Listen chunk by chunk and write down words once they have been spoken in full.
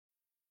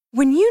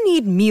When you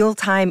need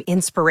mealtime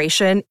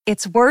inspiration,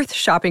 it's worth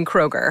shopping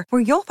Kroger,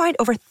 where you'll find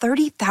over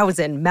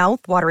 30,000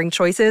 mouth-watering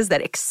choices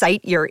that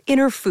excite your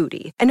inner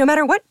foodie. And no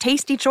matter what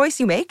tasty choice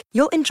you make,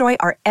 you'll enjoy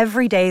our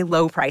everyday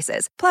low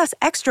prices, plus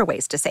extra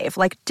ways to save,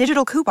 like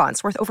digital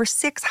coupons worth over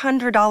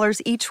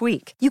 $600 each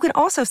week. You can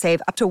also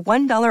save up to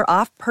 $1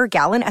 off per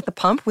gallon at the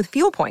pump with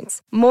fuel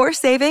points. More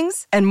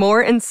savings and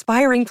more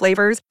inspiring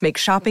flavors make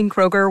shopping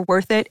Kroger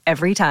worth it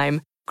every time.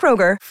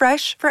 Kroger,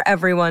 fresh for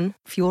everyone.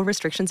 Fuel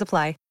restrictions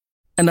apply.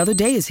 Another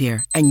day is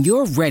here, and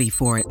you're ready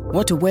for it.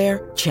 What to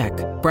wear? Check.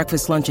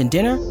 Breakfast, lunch, and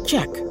dinner?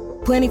 Check.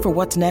 Planning for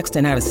what's next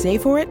and how to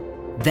save for it?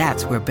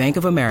 That's where Bank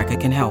of America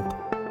can help.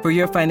 For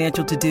your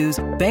financial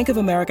to-dos, Bank of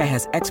America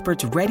has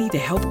experts ready to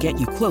help get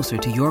you closer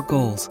to your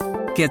goals.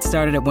 Get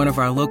started at one of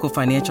our local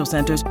financial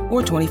centers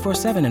or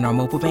 24/7 in our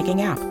mobile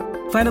banking app.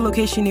 Find a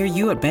location near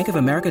you at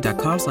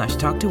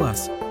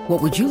bankofamerica.com/talktous.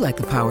 What would you like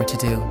the power to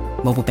do?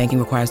 Mobile banking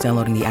requires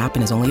downloading the app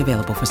and is only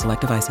available for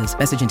select devices.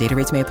 Message and data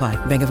rates may apply.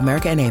 Bank of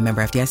America N.A.,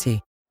 member FDIC.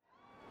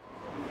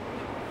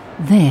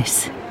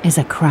 This is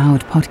a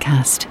Crowd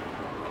podcast.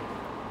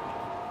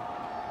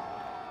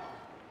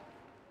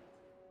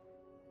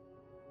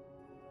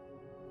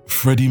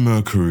 Freddie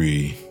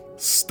Mercury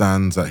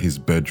stands at his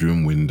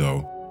bedroom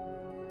window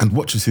and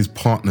watches his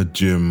partner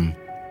Jim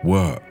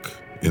work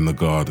in the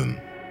garden.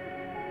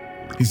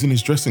 He's in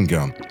his dressing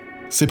gown,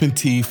 sipping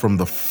tea from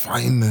the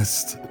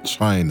finest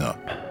china.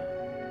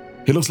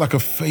 He looks like a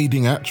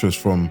fading actress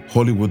from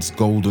Hollywood's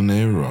golden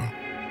era.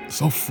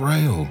 So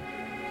frail.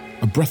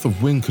 A breath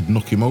of wind could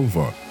knock him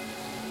over.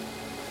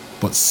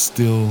 But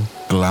still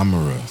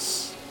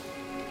glamorous.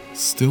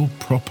 Still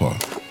proper.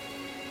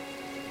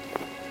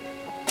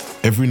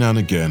 Every now and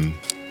again,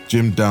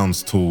 Jim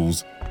downs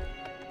tools,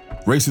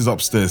 races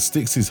upstairs,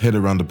 sticks his head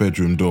around the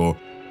bedroom door,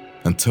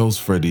 and tells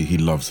Freddie he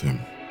loves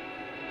him.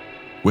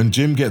 When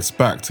Jim gets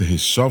back to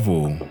his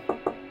shovel,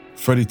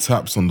 Freddie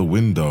taps on the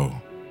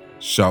window,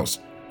 shouts,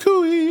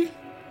 "Cooey!"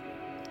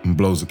 and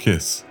blows a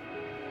kiss.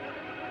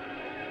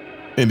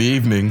 In the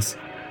evenings,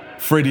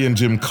 Freddie and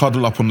Jim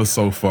cuddle up on the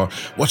sofa,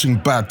 watching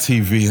bad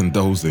TV and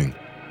dozing.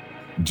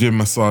 Jim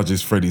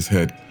massages Freddie's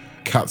head,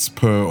 cats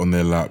purr on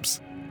their laps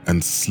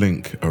and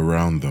slink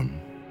around them.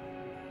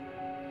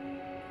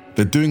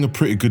 They're doing a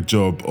pretty good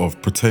job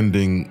of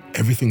pretending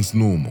everything's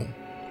normal.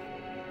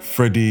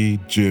 Freddie,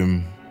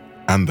 Jim,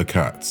 and the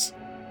cats.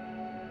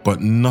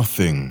 But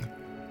nothing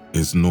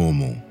is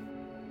normal.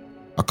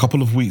 A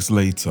couple of weeks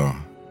later,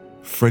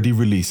 Freddie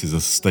releases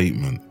a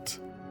statement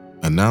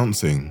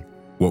announcing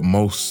what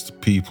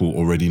most people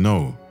already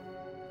know.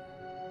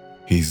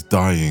 He's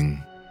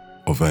dying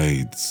of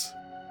AIDS.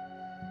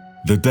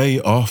 The day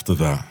after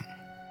that,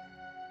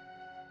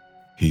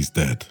 he's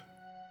dead.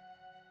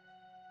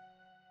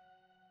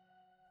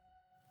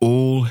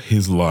 All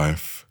his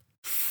life,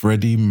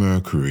 Freddie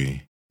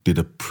Mercury did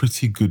a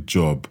pretty good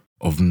job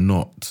of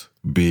not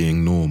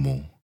being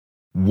normal,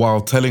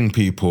 while telling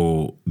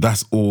people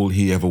that's all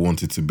he ever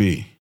wanted to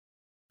be.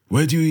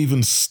 Where do you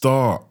even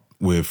start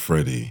with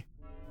Freddie?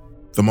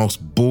 The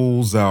most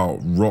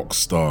balls-out rock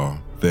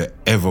star there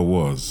ever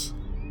was,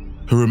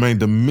 who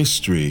remained a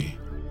mystery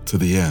to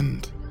the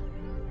end,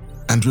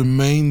 and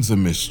remains a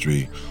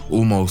mystery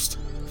almost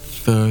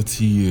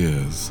 30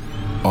 years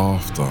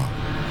after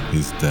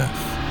his death.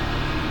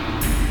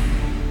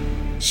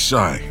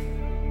 Shy.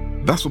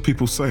 That's what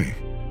people say.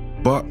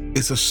 But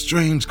it's a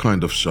strange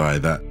kind of shy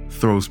that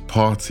throws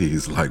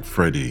parties like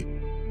Freddie.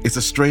 It's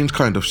a strange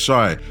kind of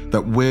shy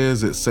that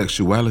wears its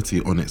sexuality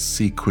on its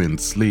sequined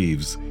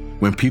sleeves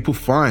when people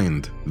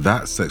find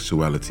that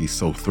sexuality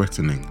so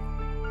threatening,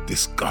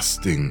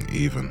 disgusting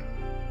even.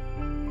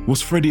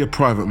 Was Freddie a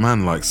private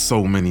man like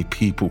so many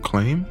people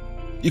claim?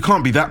 You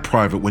can't be that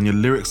private when your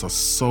lyrics are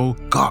so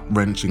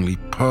gut-wrenchingly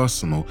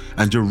personal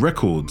and your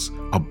records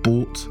are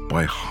bought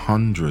by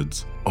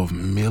hundreds of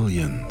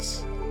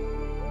millions.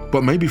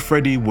 But maybe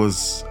Freddie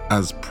was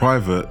as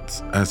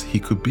private as he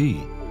could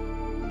be.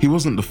 He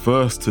wasn't the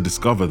first to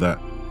discover that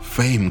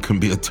fame can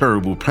be a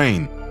terrible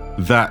pain,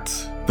 that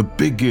the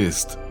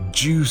biggest,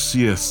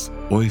 juiciest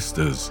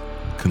oysters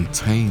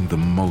contain the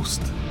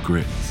most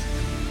grit.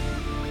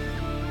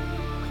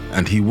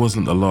 And he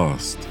wasn't the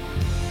last.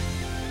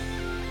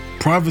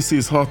 Privacy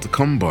is hard to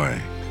come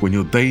by when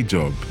your day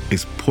job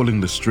is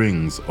pulling the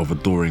strings of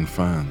adoring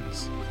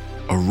fans.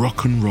 A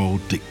rock and roll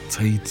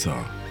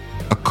dictator,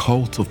 a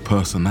cult of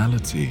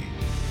personality,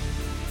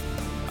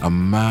 a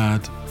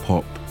mad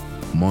pop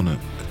monarch,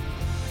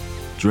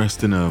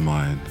 dressed in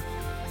ermine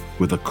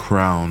with a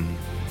crown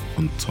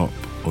on top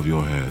of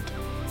your head.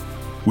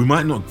 We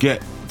might not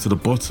get to the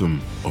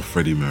bottom of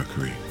Freddie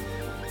Mercury.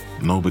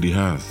 Nobody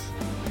has.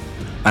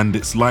 And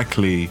it's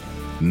likely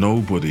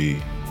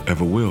nobody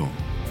ever will.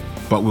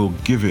 But we'll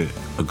give it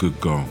a good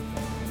go.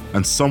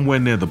 And somewhere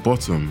near the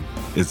bottom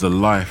is the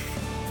life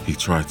he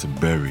tried to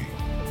bury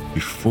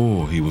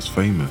before he was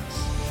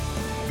famous,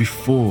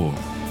 before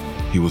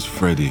he was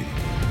Freddie.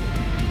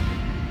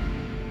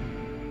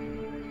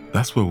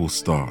 That's where we'll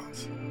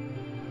start,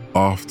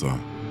 after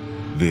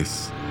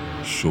this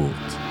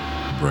short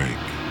break.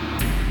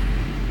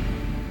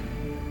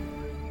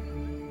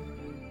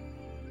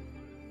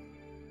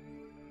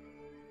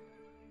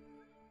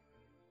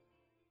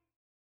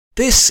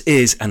 This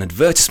is an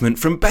advertisement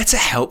from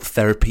BetterHelp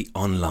Therapy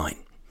Online.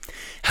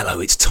 Hello,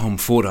 it's Tom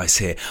Fordyce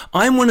here.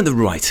 I'm one of the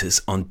writers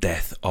on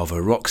Death of a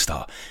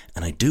Rockstar,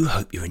 and I do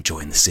hope you're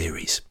enjoying the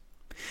series.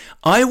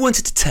 I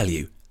wanted to tell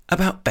you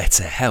about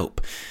BetterHelp.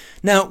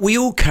 Now, we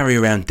all carry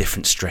around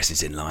different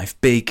stresses in life,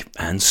 big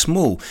and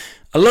small.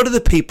 A lot of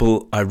the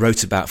people I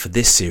wrote about for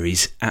this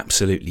series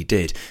absolutely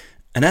did.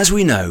 And as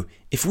we know,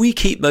 if we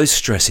keep those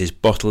stresses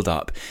bottled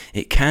up,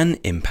 it can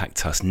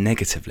impact us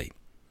negatively.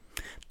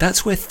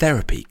 That's where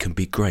therapy can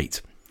be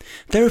great.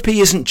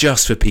 Therapy isn't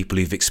just for people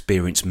who've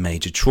experienced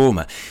major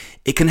trauma.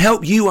 It can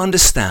help you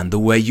understand the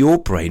way your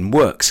brain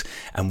works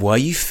and why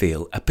you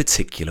feel a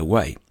particular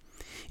way.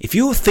 If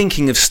you're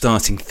thinking of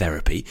starting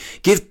therapy,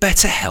 give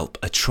BetterHelp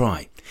a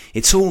try.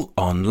 It's all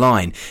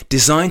online,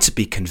 designed to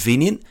be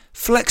convenient,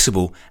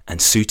 flexible,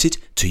 and suited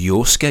to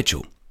your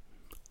schedule.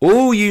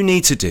 All you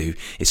need to do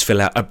is fill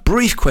out a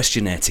brief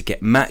questionnaire to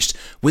get matched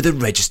with a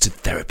registered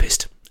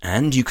therapist.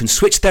 And you can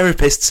switch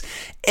therapists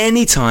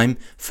anytime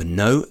for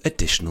no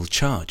additional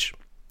charge.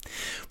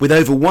 With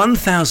over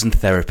 1,000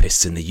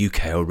 therapists in the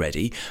UK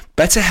already,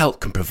 BetterHelp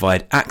can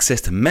provide access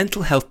to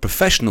mental health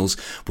professionals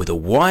with a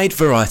wide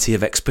variety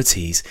of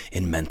expertise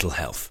in mental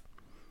health.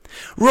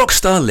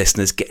 Rockstar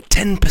listeners get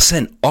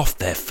 10% off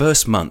their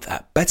first month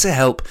at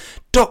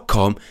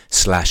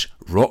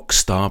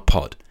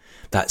betterhelp.com/rockstarpod.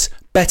 That's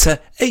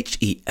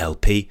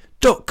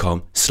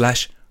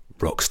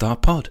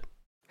betterhelp.com/rockstarpod.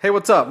 Hey,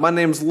 what's up? My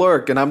name's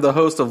Lurk, and I'm the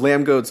host of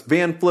Lambgoat's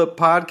Van Flip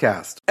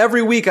podcast.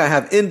 Every week, I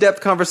have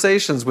in-depth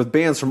conversations with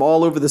bands from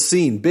all over the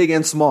scene, big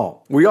and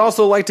small. We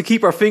also like to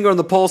keep our finger on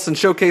the pulse and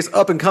showcase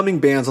up-and-coming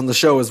bands on the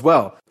show as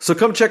well. So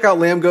come check out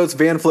Lambgoat's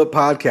Van Flip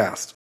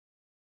podcast.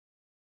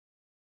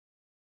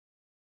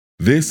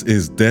 This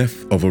is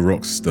Death of a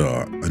Rock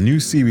Star, a new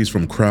series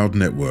from Crowd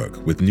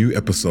Network with new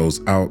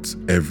episodes out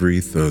every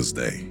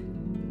Thursday.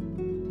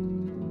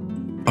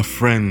 A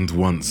friend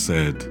once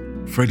said,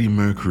 Freddie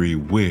Mercury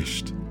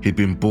wished he'd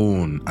been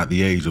born at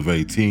the age of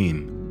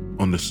 18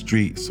 on the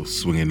streets of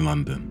swinging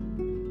London.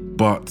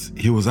 But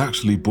he was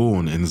actually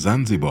born in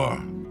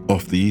Zanzibar,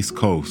 off the east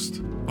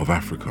coast of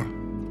Africa.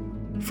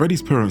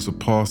 Freddie's parents were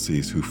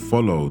Parsis who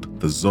followed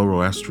the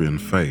Zoroastrian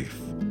faith.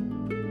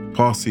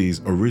 Parsis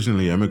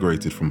originally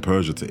emigrated from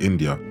Persia to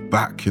India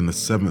back in the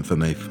 7th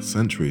and 8th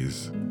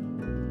centuries.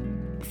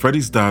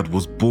 Freddie's dad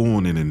was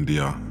born in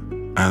India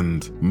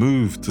and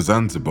moved to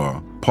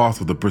Zanzibar,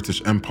 part of the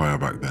British Empire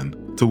back then,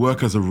 to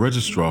work as a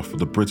registrar for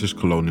the British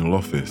Colonial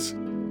Office.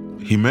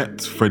 He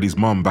met Freddie's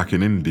mum back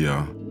in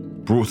India,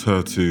 brought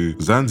her to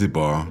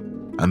Zanzibar,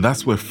 and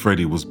that's where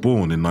Freddie was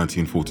born in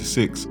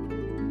 1946.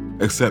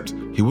 Except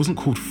he wasn't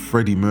called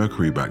Freddie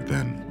Mercury back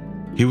then.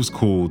 He was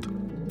called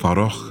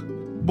Farrokh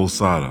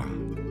Bulsara.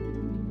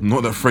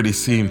 Not that Freddie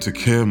seemed to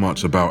care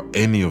much about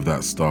any of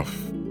that stuff,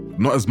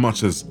 not as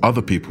much as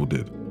other people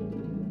did.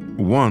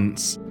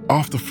 Once,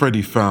 after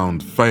Freddie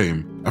found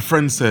fame, a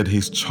friend said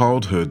his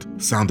childhood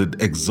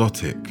sounded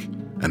exotic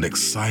and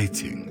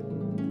exciting.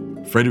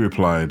 Freddie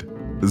replied,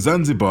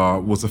 Zanzibar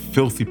was a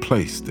filthy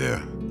place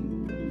there.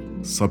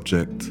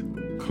 Subject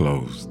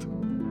closed.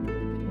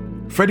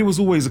 Freddie was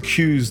always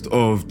accused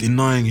of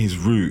denying his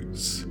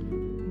roots.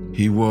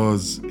 He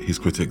was, his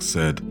critics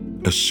said,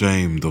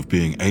 ashamed of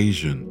being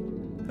Asian,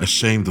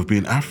 ashamed of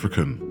being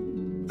African,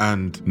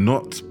 and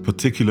not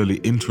particularly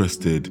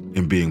interested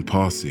in being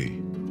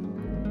Parsi.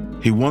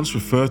 He once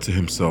referred to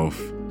himself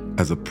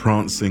as a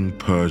prancing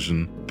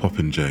Persian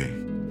popinjay.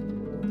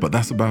 But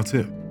that's about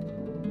it.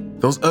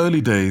 Those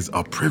early days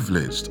are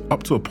privileged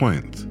up to a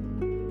point.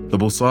 The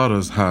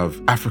Bulsaras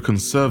have African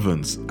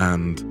servants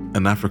and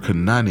an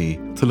African nanny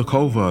to look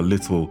over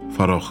little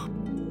Farrokh.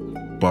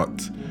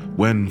 But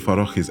when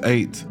Farrokh is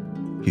 8,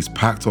 he's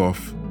packed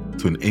off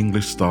to an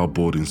English-style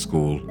boarding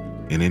school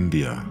in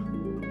India.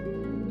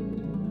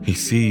 He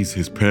sees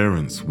his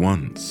parents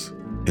once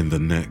in the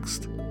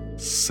next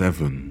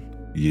 7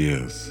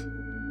 years.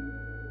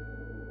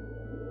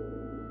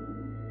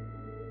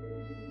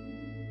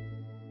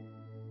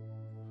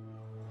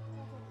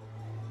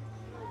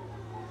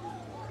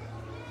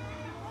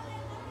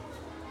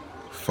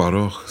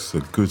 Farrokh's a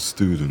good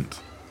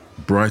student,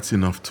 bright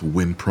enough to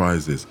win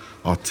prizes,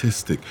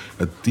 artistic,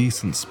 a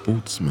decent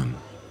sportsman.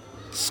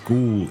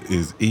 School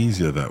is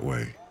easier that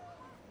way.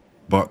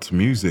 But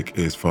music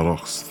is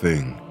Farrokh's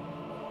thing.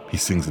 He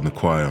sings in the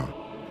choir,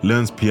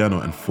 learns piano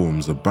and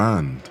forms a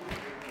band.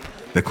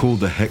 They're called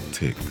the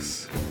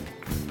Hectics.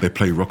 They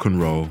play rock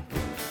and roll,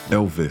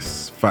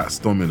 Elvis, Fats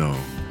Domino,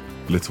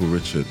 Little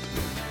Richard.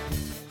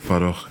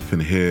 Farrokh can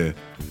hear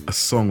a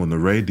song on the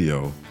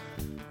radio,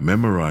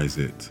 memorize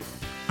it,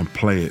 and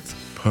play it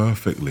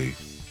perfectly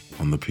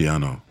on the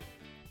piano.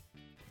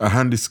 A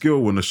handy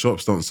skill when the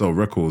shops don't sell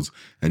records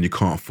and you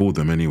can't afford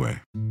them anyway.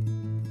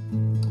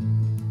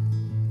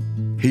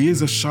 He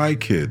is a shy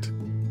kid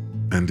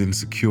and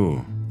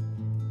insecure.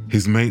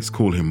 His mates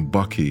call him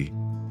Bucky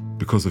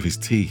because of his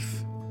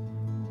teeth.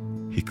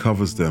 He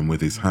covers them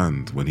with his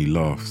hand when he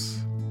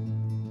laughs.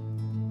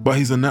 But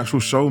he's a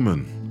natural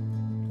showman,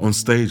 on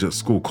stage at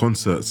school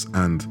concerts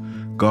and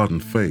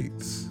garden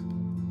fetes.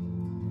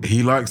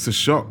 He likes to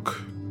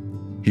shock.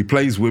 He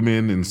plays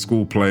women in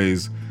school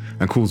plays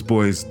and calls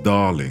boys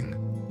darling.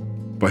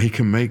 But he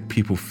can make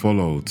people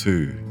follow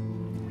too.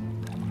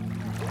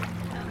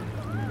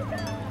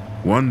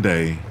 One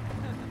day,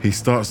 he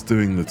starts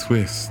doing the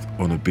twist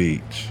on a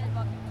beach.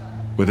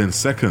 Within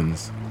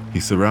seconds,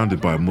 he's surrounded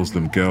by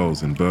Muslim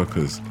girls in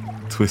burqas,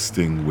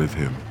 twisting with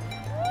him.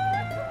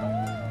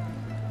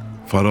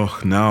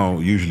 Farokh, now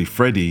usually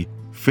Freddie,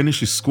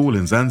 finishes school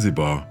in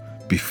Zanzibar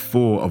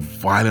before a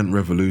violent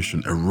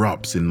revolution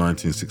erupts in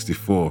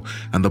 1964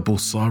 and the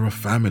Bulsara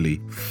family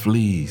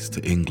flees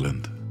to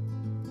England.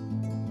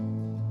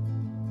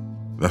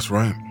 That's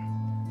right,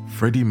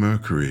 Freddie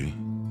Mercury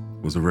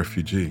was a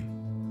refugee.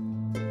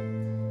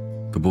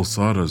 The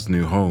Bulsara's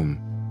new home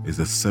is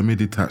a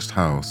semi-detached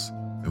house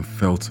in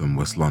Feltham,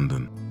 West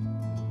London.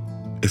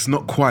 It's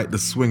not quite the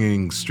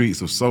swinging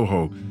streets of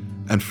Soho,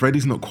 and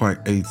Freddie's not quite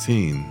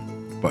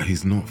 18, but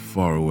he's not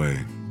far away.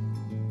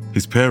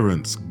 His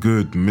parents,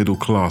 good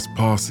middle-class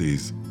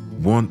Parsis,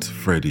 want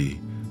Freddie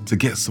to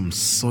get some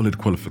solid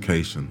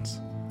qualifications.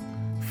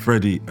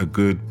 Freddie, a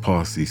good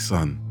Parsi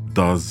son,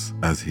 does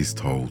as he's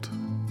told.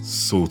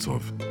 Sort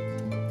of.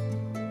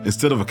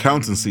 Instead of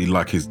accountancy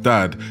like his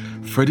dad,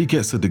 Freddie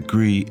gets a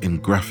degree in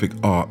graphic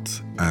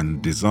art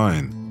and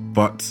design.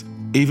 But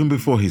even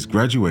before he's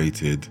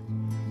graduated,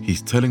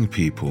 he's telling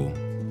people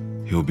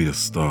he'll be a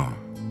star.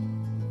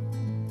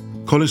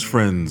 College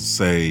friends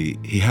say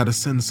he had a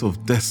sense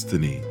of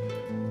destiny,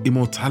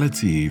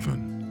 immortality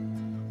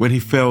even. When he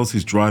fails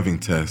his driving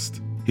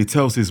test, he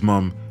tells his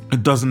mum,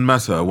 "It doesn't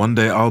matter, one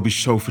day I'll be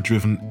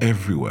chauffeur-driven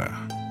everywhere."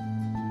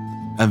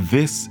 And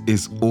this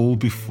is all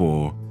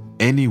before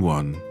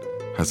anyone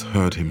has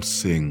heard him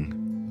sing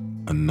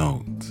a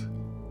note.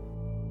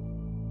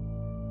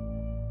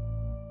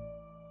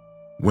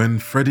 When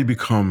Freddie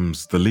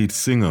becomes the lead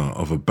singer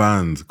of a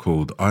band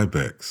called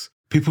Ibex,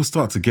 people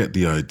start to get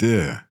the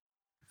idea.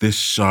 This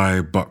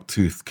shy,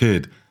 buck-toothed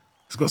kid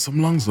has got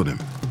some lungs on him.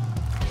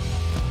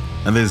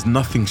 And there's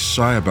nothing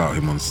shy about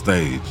him on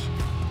stage.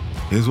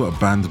 Here's what a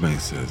bandmate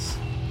says.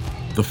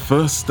 The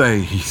first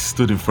day he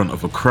stood in front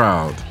of a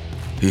crowd,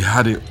 he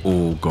had it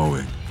all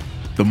going.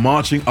 The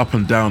marching up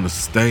and down the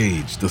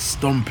stage, the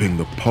stomping,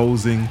 the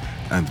posing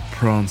and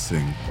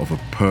prancing of a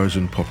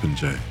Persian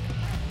popinjay.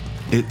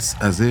 It's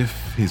as if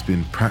he's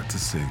been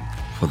practicing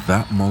for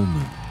that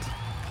moment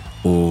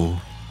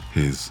all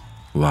his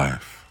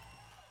life.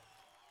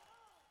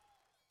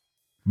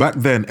 Back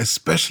then,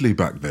 especially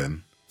back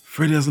then,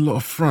 Freddie has a lot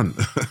of front.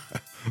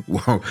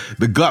 Wow,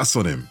 the guts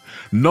on him.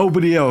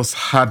 Nobody else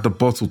had the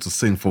bottle to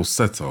sing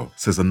falsetto,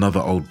 says another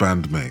old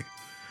bandmate.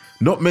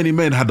 Not many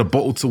men had the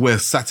bottle to wear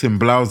satin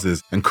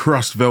blouses and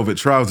crushed velvet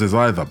trousers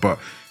either, but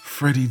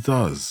Freddie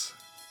does.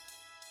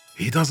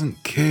 He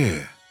doesn't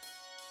care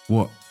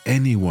what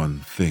anyone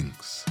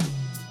thinks.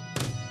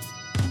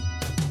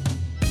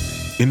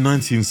 In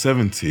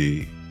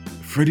 1970,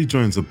 Freddie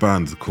joins a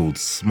band called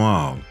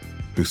Smile,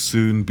 who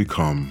soon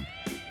become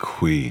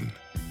Queen.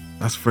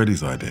 That's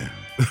Freddie's idea.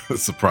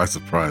 Surprise,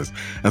 surprise.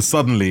 And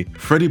suddenly,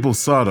 Freddie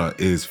Bulsara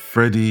is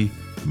Freddie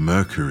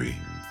Mercury,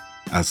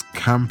 as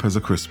camp as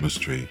a Christmas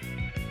tree,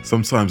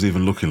 sometimes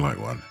even looking like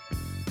one.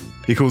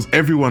 He calls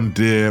everyone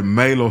dear,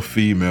 male or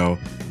female.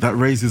 That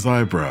raises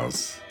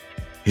eyebrows.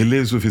 He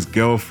lives with his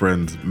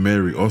girlfriend,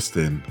 Mary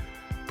Austin,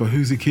 but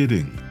who's he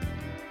kidding?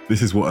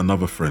 This is what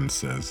another friend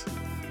says.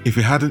 If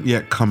he hadn't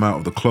yet come out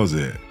of the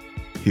closet,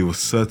 he was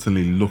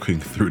certainly looking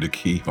through the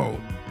keyhole.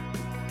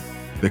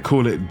 They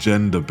call it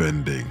gender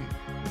bending,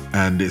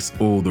 and it's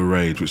all the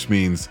rage, which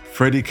means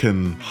Freddie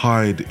can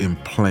hide in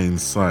plain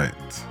sight.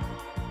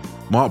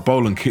 Mark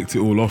Bolan kicked it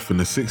all off in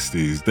the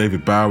 60s,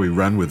 David Bowie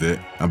ran with it,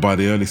 and by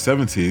the early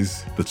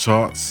 70s, the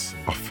charts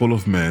are full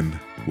of men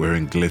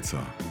wearing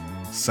glitter,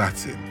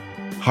 satin,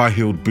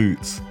 high-heeled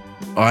boots,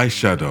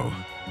 eyeshadow,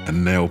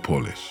 and nail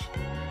polish.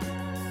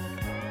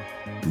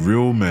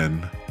 Real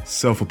men,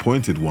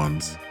 self-appointed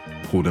ones,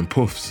 call them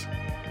puffs,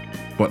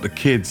 but the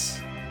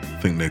kids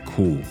think they're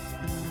cool.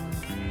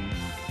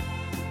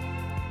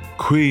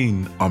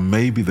 Queen are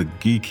maybe the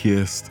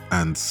geekiest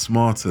and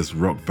smartest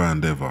rock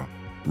band ever.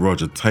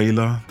 Roger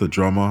Taylor, the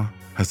drummer,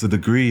 has a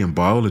degree in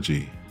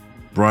biology.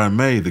 Brian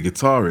May, the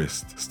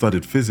guitarist,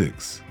 studied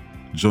physics.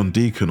 John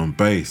Deacon on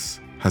bass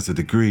has a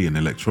degree in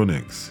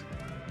electronics.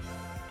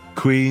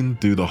 Queen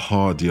do the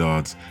hard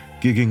yards,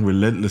 gigging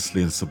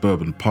relentlessly in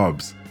suburban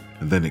pubs,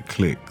 and then it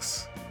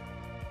clicks.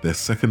 Their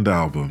second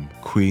album,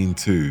 Queen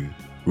 2,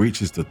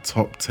 reaches the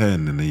top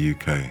 10 in the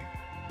UK.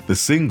 The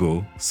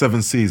single,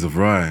 Seven Seas of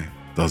Rhye,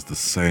 does the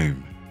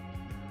same.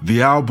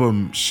 The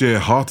album, Sheer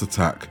Heart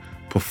Attack,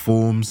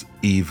 performs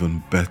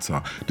even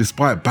better,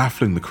 despite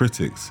baffling the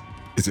critics.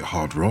 Is it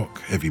hard rock,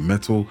 heavy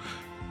metal?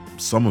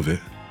 Some of it.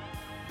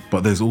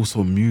 But there's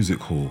also music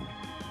hall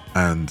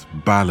and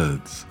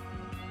ballads,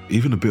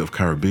 even a bit of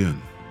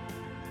Caribbean.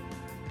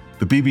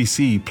 The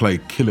BBC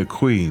played Killer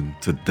Queen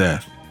to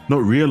death,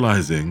 not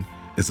realising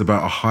it's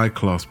about a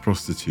high-class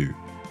prostitute.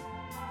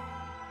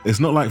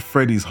 It's not like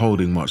Freddie's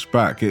holding much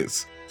back,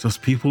 it's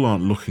just people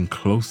aren't looking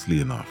closely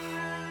enough.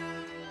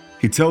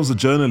 He tells a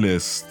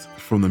journalist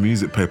from the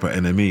music paper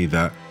NME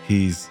that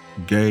he's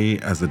gay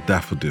as a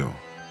daffodil.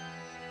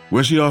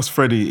 When she asked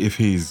Freddie if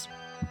he's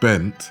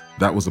bent,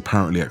 that was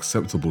apparently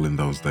acceptable in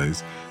those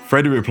days,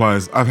 Freddie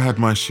replies, "I've had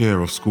my share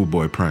of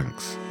schoolboy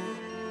pranks."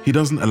 He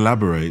doesn't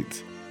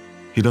elaborate.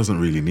 He doesn't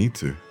really need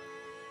to.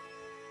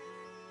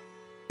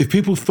 If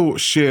people thought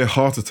Sheer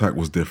Heart Attack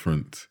was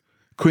different,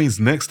 Queen's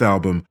next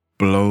album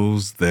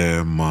blows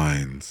their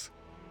minds.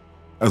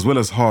 As well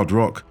as hard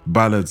rock,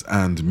 ballads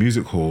and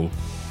music hall,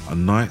 A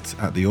Night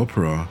at the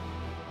Opera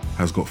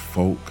has got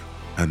folk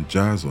and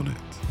jazz on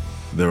it.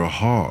 There are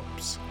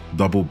harps,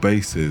 double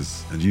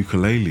basses and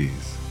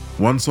ukuleles.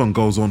 One song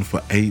goes on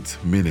for 8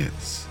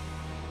 minutes.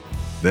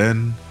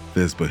 Then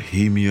there's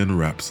Bohemian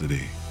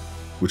Rhapsody,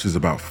 which is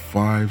about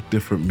 5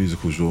 different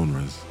musical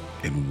genres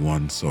in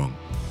one song.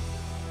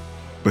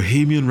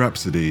 Bohemian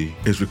Rhapsody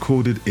is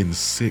recorded in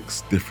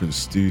 6 different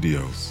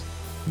studios.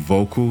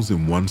 Vocals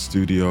in one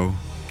studio,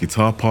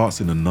 guitar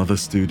parts in another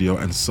studio,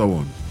 and so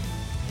on.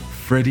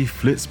 Freddie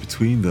flits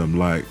between them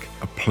like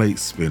a plate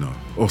spinner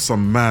or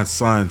some mad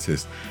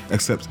scientist,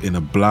 except in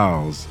a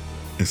blouse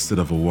instead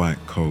of a white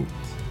coat.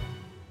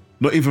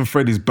 Not even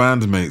Freddie's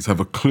bandmates have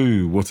a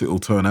clue what it'll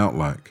turn out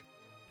like.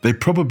 They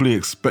probably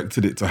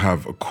expected it to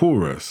have a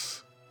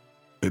chorus.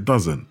 It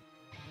doesn't.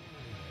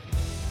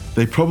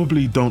 They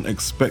probably don't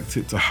expect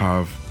it to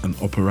have an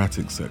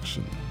operatic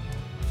section.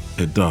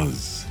 It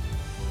does.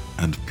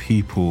 And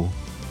people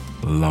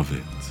love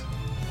it.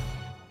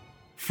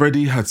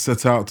 Freddie had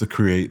set out to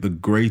create the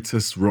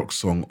greatest rock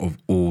song of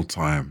all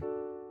time.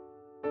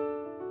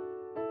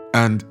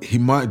 And he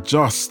might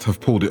just have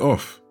pulled it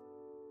off.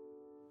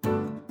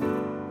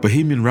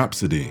 Bohemian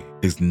Rhapsody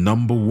is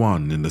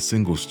 #1 in the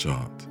singles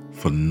chart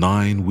for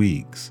 9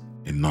 weeks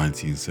in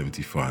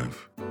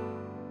 1975.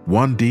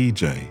 One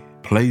DJ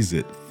plays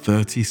it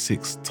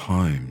 36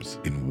 times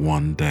in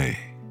one day.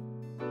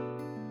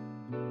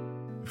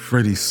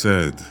 Freddie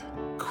said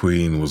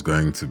Queen was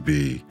going to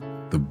be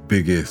the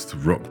biggest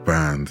rock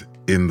band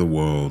in the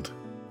world,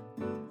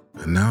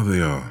 and now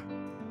they are.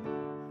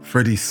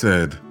 Freddie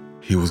said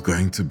he was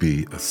going to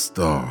be a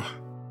star,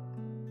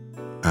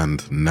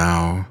 and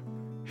now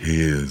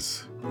he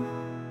is.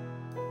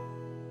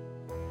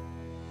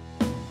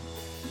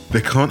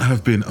 There can't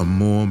have been a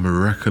more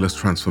miraculous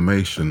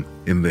transformation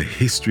in the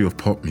history of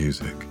pop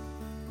music,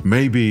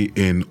 maybe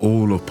in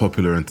all of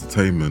popular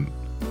entertainment,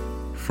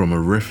 from a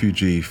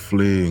refugee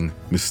fleeing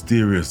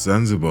mysterious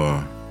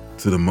Zanzibar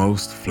to the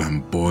most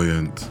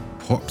flamboyant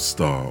pop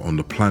star on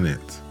the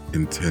planet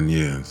in 10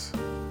 years.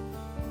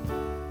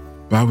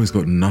 Bowie's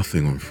got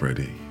nothing on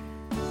Freddie.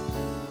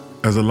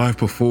 As a live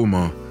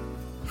performer,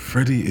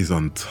 Freddie is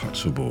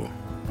untouchable.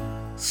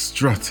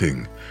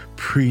 Strutting,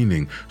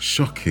 preening,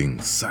 shocking,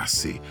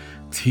 sassy,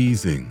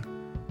 teasing,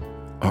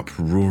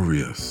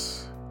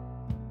 uproarious.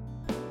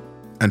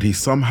 And he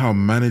somehow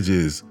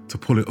manages to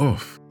pull it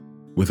off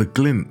with a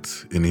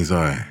glint in his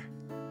eye.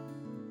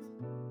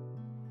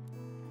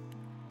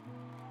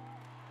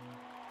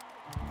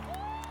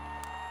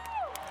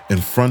 In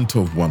front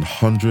of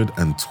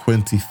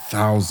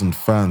 120,000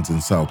 fans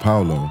in Sao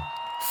Paulo,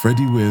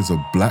 Freddie wears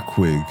a black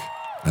wig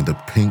and a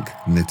pink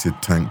knitted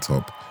tank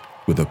top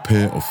with a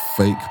pair of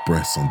fake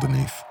breasts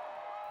underneath,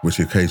 which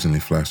occasionally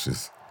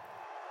flashes.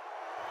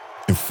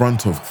 In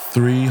front of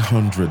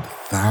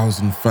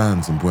 300,000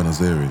 fans in Buenos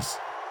Aires,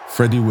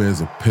 Freddie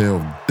wears a pair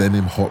of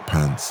denim hot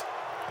pants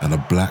and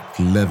a black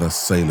leather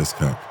sailor's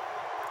cap,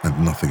 and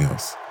nothing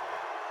else,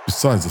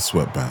 besides a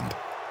sweatband.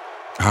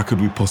 How could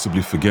we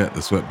possibly forget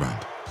the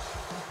sweatband?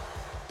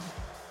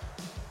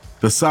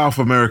 The South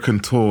American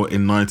tour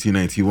in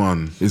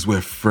 1981 is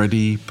where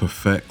Freddie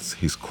perfects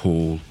his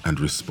call and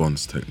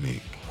response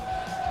technique.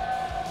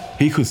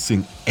 He could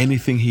sing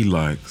anything he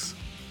likes,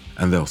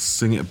 and they'll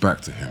sing it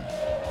back to him.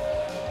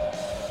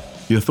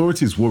 The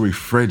authorities worry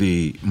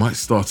Freddie might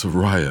start a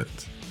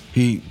riot.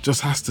 He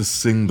just has to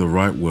sing the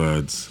right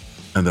words,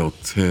 and they'll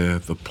tear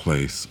the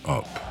place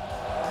up.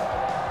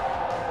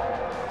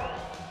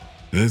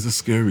 Here's the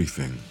scary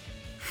thing.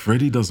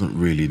 Freddie doesn't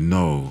really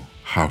know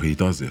how he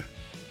does it.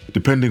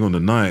 Depending on the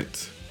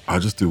night, I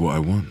just do what I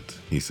want,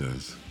 he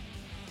says.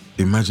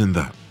 Imagine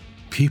that.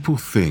 People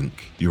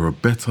think you're a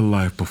better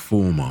live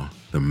performer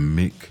than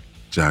Mick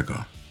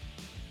Jagger.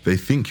 They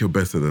think you're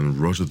better than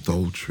Roger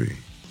Daltrey,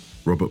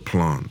 Robert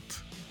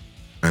Plant,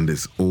 and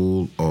it's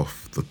all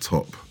off the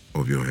top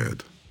of your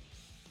head.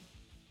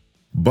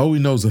 Bowie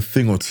knows a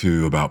thing or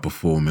two about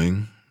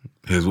performing.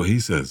 Here's what he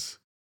says.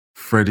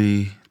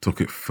 Freddie took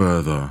it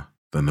further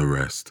than the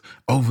rest,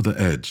 over the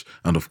edge,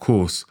 and of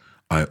course,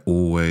 I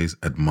always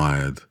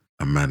admired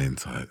a man in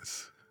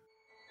tights.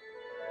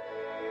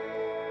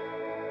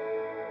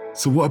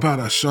 So what about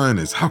that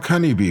shyness? How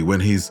can he be when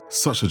he's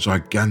such a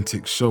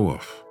gigantic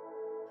show-off?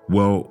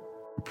 Well,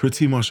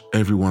 pretty much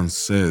everyone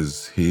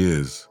says he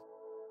is,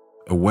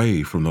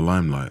 away from the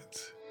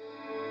limelight.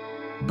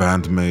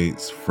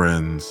 Bandmates,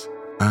 friends,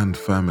 and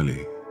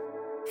family.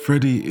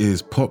 Freddie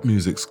is pop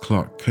music's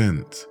Clark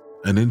Kent,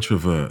 an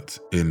introvert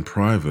in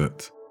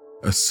private,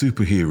 a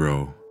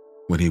superhero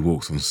when he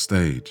walks on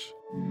stage.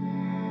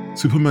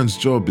 Superman's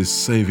job is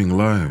saving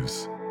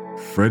lives.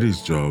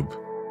 Freddy's job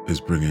is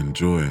bringing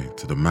joy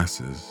to the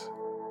masses.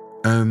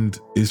 And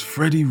is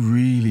Freddy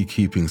really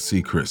keeping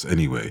secrets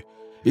anyway?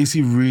 Is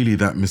he really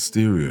that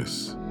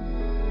mysterious?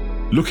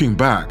 Looking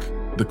back,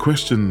 the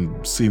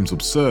question seems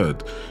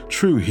absurd.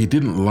 True, he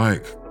didn't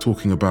like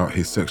talking about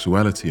his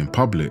sexuality in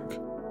public,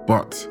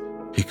 but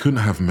he couldn't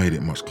have made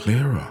it much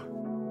clearer.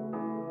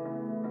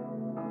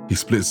 He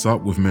splits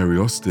up with Mary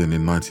Austin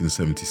in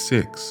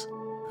 1976,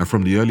 and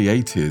from the early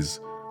 80s,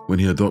 when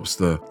he adopts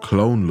the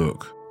clone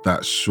look,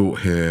 that short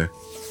hair,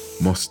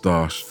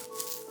 mustache,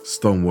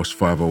 stonewashed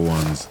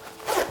 501s,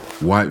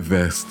 white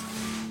vest,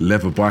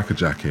 leather biker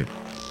jacket,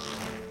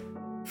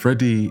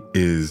 Freddy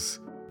is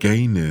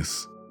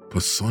gayness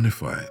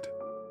personified.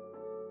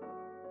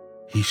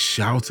 He's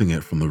shouting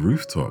it from the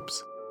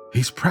rooftops.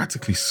 He's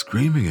practically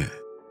screaming it.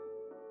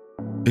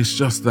 It's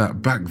just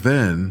that back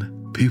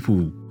then,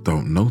 people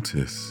don't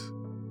notice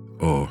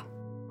or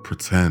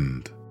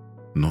pretend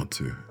not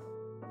to.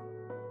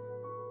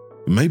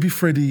 Maybe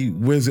Freddy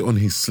wears it on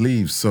his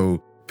sleeve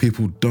so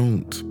people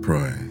don't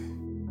pry.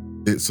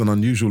 It's an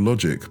unusual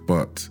logic,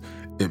 but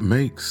it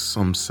makes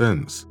some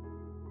sense.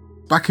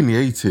 Back in the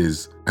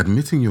 80s,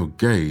 admitting you're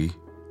gay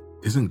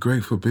isn't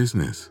great for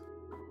business.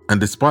 And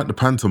despite the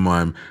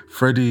pantomime,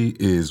 Freddy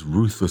is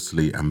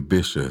ruthlessly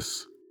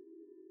ambitious.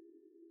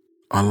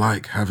 I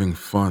like having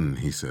fun,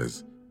 he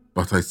says,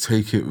 but I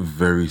take it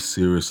very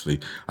seriously.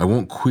 I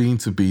want Queen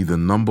to be the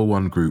number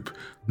one group,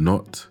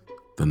 not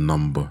the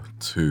number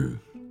two.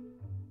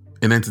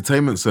 In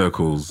entertainment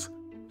circles,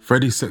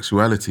 Freddy's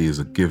sexuality is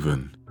a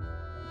given.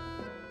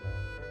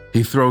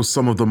 He throws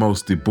some of the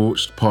most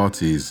debauched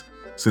parties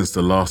since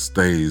the last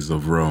days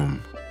of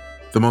Rome.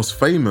 The most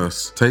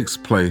famous takes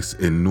place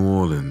in New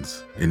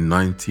Orleans in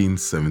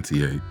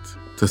 1978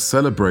 to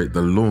celebrate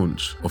the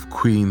launch of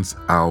Queen's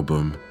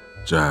album,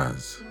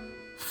 Jazz.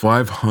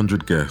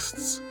 500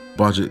 guests,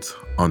 budget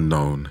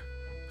unknown.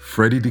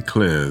 Freddy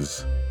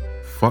declares,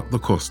 "Fuck the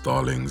cost,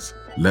 darlings,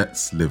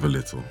 let's live a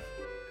little."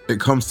 It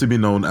comes to be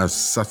known as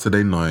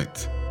Saturday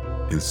Night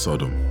in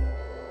Sodom.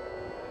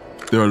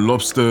 There are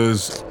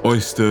lobsters,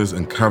 oysters,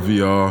 and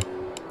caviar,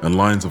 and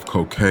lines of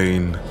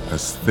cocaine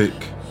as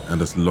thick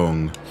and as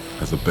long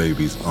as a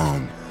baby's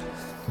arm.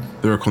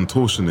 There are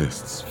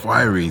contortionists,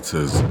 fire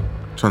eaters,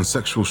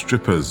 transsexual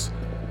strippers,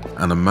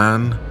 and a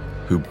man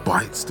who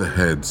bites the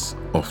heads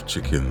off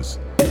chickens.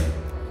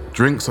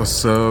 Drinks are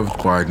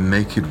served by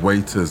naked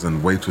waiters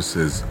and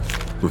waitresses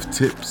with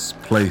tips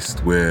placed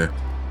where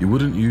you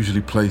wouldn't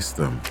usually place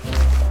them.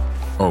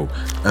 Oh,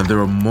 and there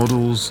are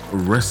models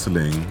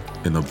wrestling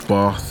in a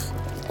bath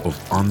of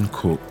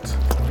uncooked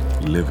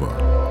liver.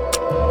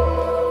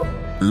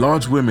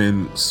 Large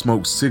women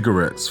smoke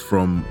cigarettes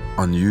from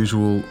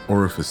unusual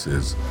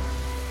orifices.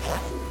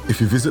 If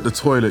you visit the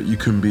toilet, you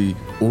can be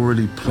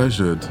orally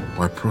pleasured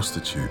by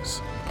prostitutes.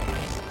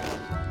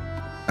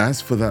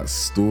 As for that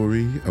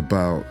story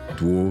about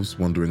dwarves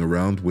wandering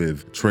around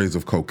with trays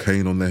of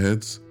cocaine on their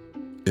heads,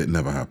 it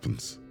never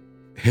happens.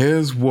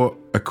 Here's what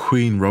a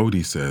Queen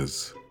roadie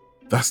says.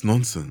 That's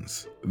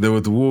nonsense. There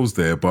were dwarves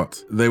there,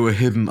 but they were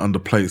hidden under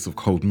plates of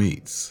cold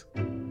meats.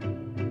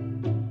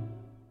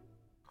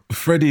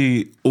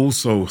 Freddy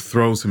also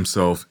throws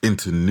himself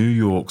into New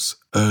York's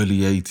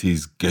early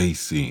 80s gay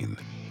scene.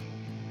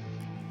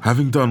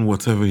 Having done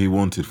whatever he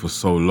wanted for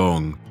so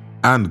long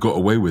and got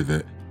away with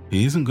it,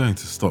 he isn't going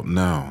to stop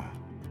now.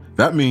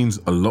 That means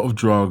a lot of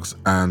drugs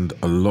and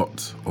a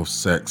lot of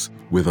sex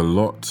with a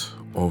lot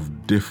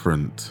of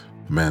different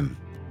men.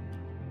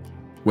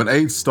 When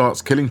AIDS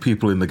starts killing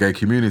people in the gay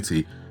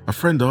community, a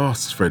friend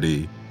asks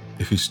Freddy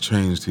if he's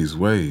changed his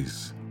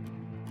ways.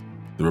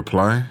 The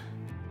reply?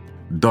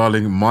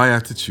 "Darling, my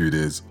attitude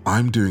is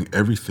I'm doing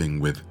everything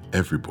with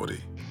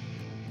everybody."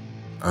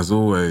 As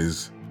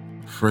always,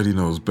 Freddy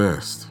knows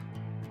best.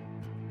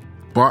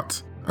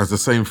 But, as the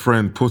same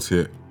friend put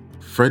it,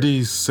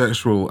 Freddy's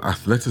sexual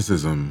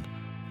athleticism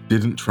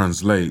didn't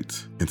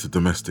translate into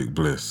domestic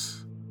bliss.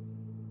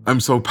 "I'm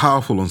so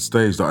powerful on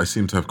stage that I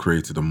seem to have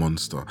created a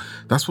monster."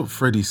 That's what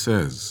Freddy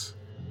says.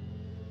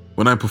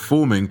 When I'm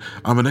performing,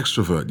 I'm an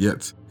extrovert,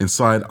 yet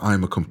inside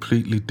I'm a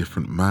completely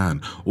different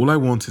man. All I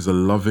want is a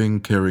loving,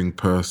 caring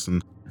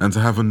person and to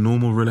have a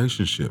normal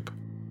relationship.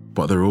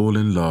 But they're all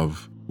in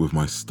love with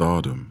my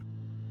stardom.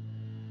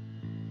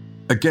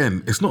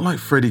 Again, it's not like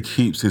Freddy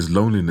keeps his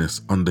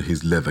loneliness under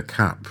his leather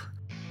cap.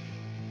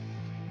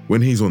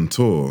 When he's on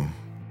tour,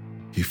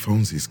 he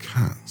phones his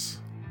cats.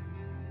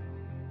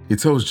 He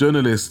tells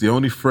journalists the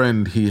only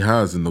friend he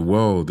has in the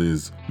world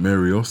is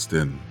Mary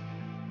Austin.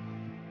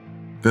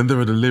 Then there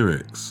are the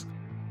lyrics,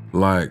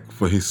 like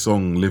for his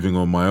song Living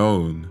on My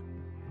Own.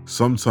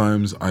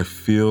 "Sometimes I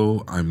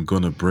feel I'm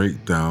gonna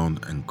break down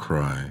and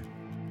cry.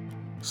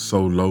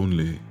 So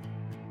lonely,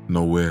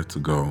 nowhere to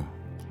go.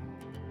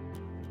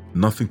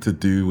 Nothing to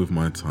do with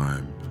my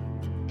time.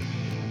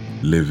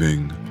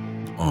 Living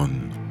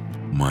on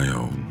my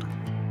own."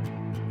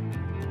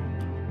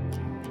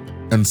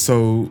 And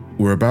so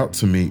we're about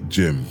to meet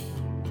Jim.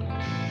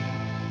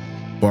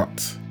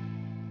 But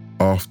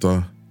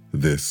after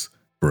this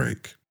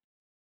break.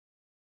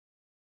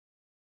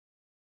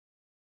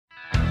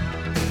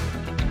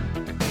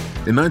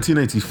 In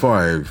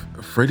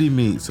 1985, Freddie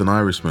meets an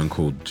Irishman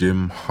called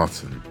Jim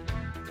Hutton.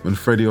 When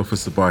Freddie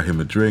offers to buy him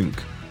a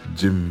drink,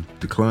 Jim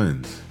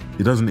declines.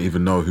 He doesn't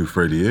even know who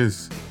Freddie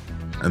is,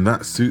 and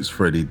that suits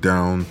Freddie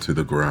down to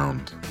the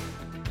ground.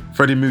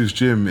 Freddie moves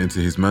Jim into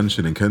his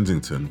mansion in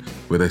Kensington,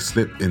 where they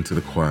slip into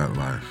the quiet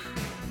life.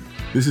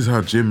 This is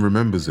how Jim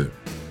remembers it.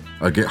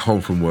 I'd get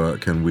home from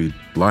work and we'd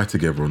lie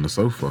together on the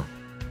sofa.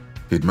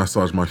 He'd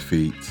massage my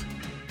feet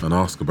and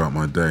ask about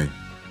my day.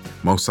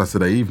 Most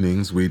Saturday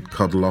evenings, we'd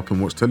cuddle up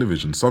and watch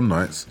television. Some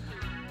nights,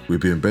 we'd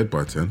be in bed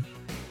by 10.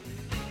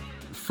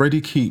 Freddie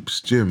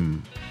keeps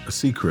Jim a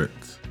secret.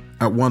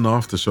 At one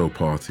after-show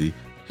party,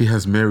 he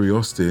has Mary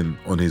Austin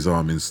on his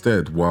arm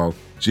instead, while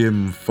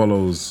Jim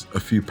follows a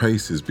few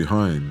paces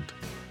behind.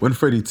 When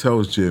Freddie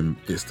tells Jim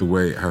it's the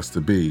way it has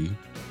to be,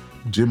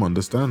 Jim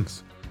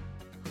understands.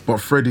 But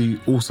Freddie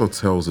also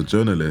tells a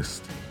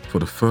journalist, for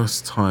the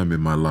first time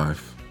in my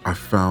life, I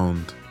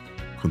found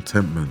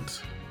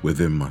contentment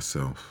within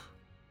myself.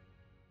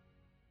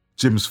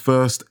 Jim's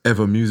first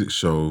ever music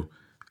show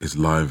is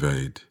Live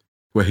Aid,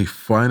 where he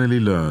finally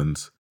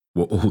learns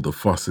what all the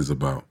fuss is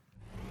about.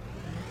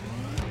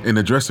 In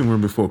the dressing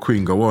room before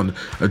Queen go on,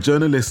 a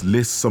journalist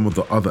lists some of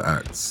the other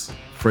acts.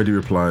 Freddie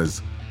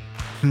replies,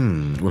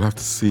 we'll have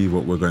to see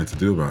what we're going to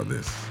do about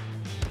this.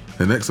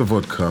 He necks a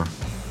vodka,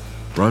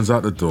 runs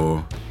out the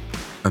door,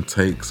 and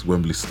takes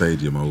Wembley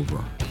Stadium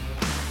over.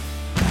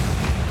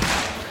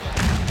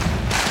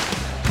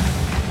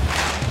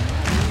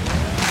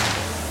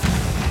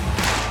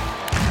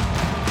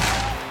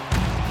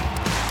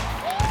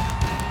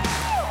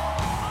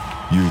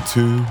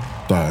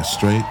 U2, Dire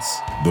Straits,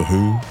 The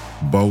Who,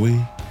 Bowie,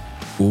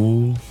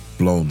 all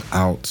blown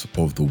out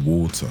of the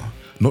water.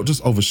 Not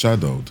just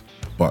overshadowed,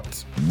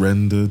 but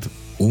rendered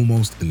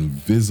almost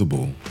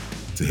invisible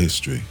to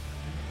history.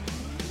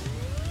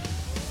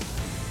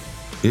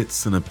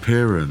 It's an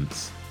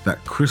appearance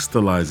that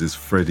crystallizes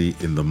Freddie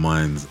in the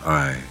mind's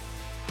eye.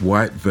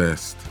 White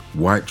vest,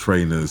 white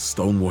trainers,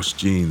 stonewashed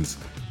jeans.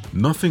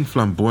 Nothing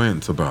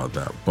flamboyant about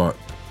that, but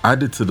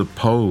added to the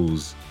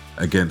pose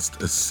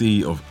against a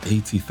sea of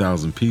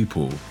 80,000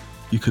 people,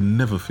 you can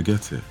never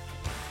forget it.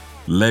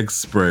 Legs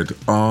spread,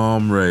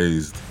 arm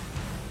raised,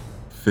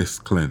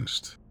 fist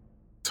clenched.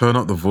 Turn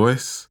up the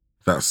voice,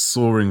 that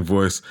soaring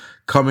voice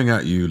coming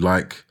at you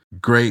like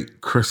great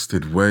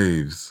crested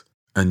waves,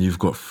 and you've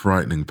got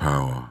frightening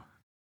power.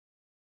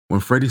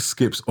 When Freddie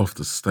skips off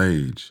the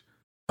stage,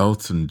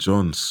 Elton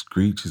John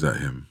screeches at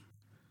him,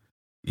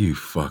 "You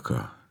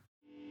fucker."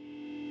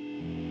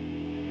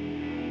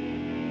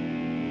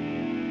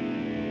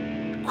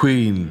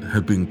 Queen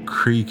had been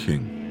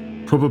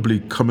creaking,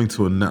 probably coming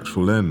to a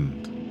natural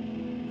end.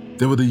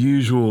 There were the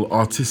usual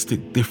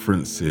artistic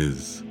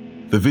differences.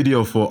 The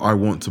video for I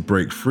Want to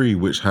Break Free,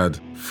 which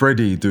had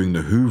Freddie doing the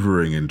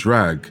hoovering in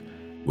drag,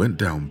 went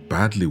down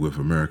badly with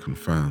American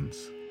fans.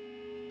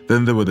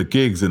 Then there were the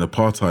gigs in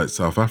apartheid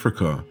South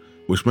Africa,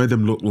 which made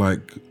them look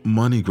like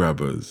money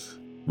grabbers,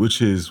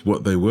 which is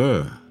what they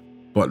were.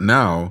 But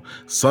now,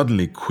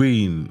 suddenly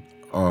Queen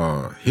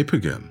are hip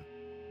again.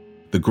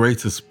 The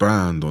greatest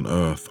band on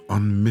earth,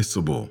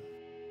 unmissable.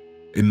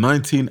 In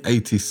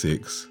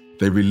 1986,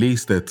 they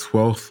released their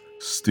 12th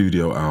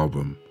studio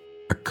album,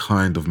 A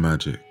Kind of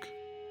Magic.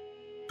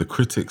 The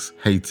critics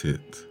hate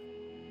it.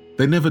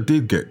 They never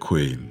did get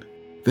Queen.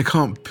 They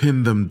can't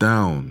pin them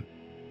down.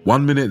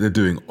 One minute they're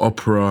doing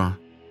opera,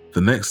 the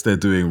next they're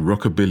doing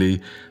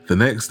rockabilly, the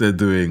next they're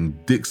doing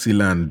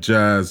Dixieland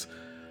jazz.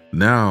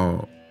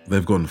 Now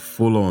they've gone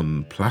full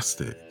on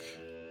plastic.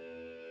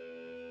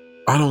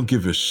 I don't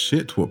give a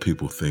shit what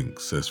people think,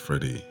 says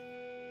Freddie.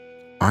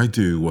 I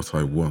do what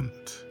I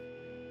want.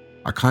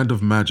 A Kind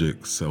of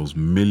Magic sells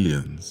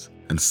millions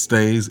and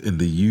stays in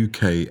the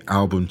UK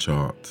album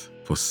chart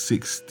for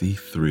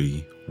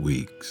 63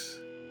 weeks.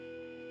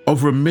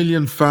 Over 1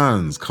 million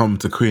fans come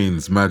to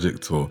Queen's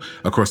Magic Tour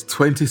across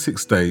 26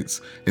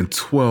 states in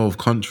 12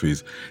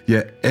 countries,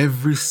 yet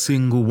every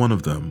single one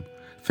of them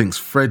thinks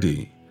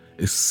Freddie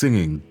is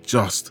singing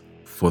just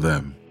for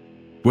them.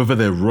 Whether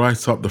they're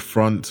right up the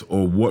front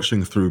or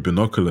watching through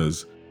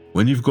binoculars,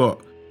 when you've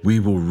got We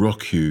Will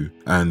Rock You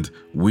and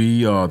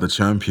We Are the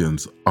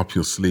Champions up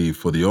your sleeve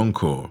for the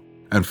encore,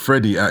 and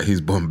Freddie at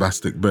his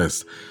bombastic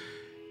best,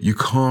 you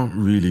can't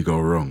really go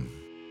wrong.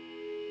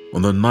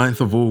 On the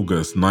 9th of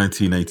August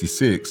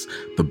 1986,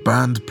 the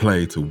band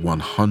played to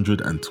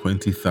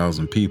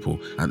 120,000 people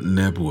at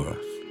Knebworth.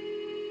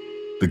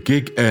 The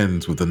gig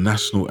ends with the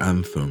national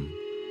anthem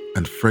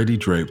and Freddie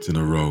draped in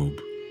a robe,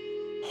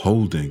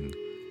 holding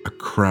a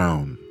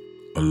crown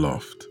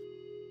aloft.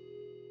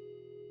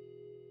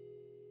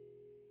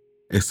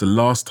 It's the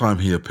last time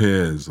he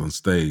appears on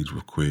stage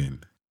with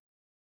Queen.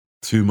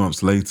 2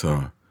 months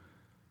later,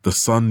 the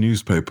Sun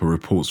newspaper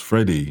reports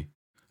Freddie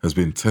has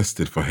been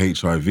tested for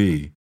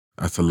HIV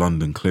at a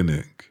London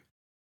clinic.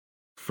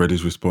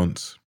 Freddie's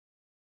response: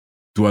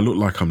 "Do I look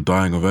like I'm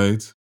dying of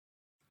AIDS?"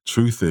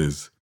 Truth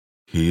is,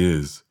 he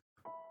is.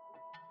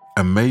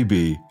 And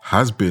maybe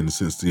has been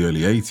since the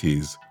early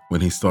 80s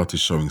when he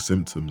started showing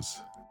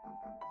symptoms.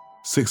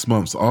 6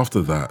 months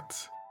after that,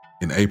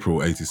 In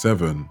April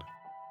 '87,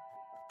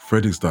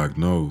 Freddie's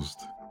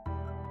diagnosed.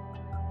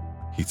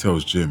 He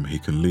tells Jim he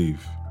can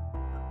leave.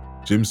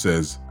 Jim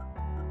says,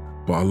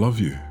 "But I love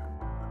you."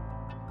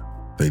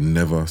 They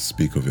never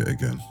speak of it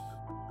again.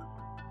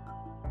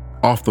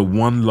 After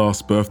one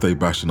last birthday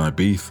bash in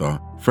Ibiza,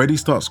 Freddie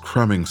starts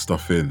cramming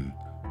stuff in.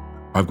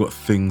 "I've got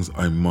things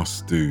I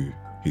must do,"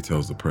 he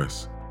tells the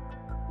press.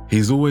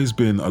 He's always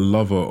been a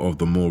lover of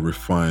the more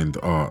refined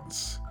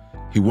arts.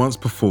 He once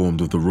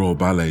performed with the Royal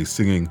Ballet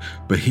singing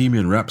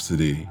Bohemian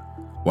Rhapsody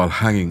while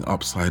hanging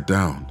upside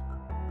down.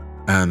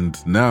 And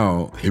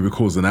now he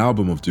records an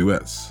album of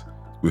duets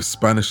with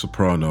Spanish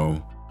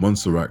soprano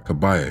Montserrat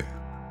Caballé.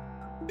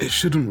 It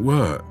shouldn't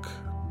work,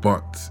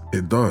 but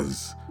it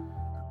does.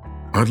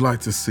 "I'd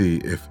like to see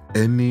if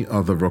any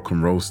other rock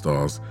and roll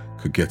stars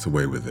could get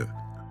away with it,"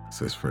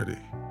 says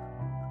Freddie.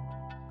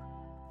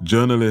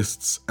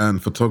 Journalists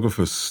and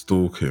photographers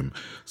stalk him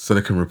so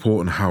they can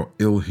report on how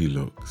ill he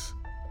looks.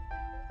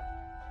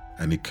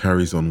 And he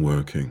carries on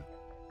working.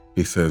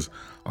 He says,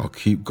 "I'll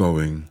keep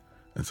going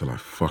until I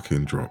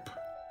fucking drop."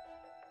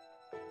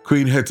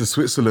 Queen head to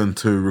Switzerland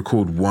to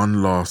record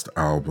one last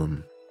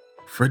album.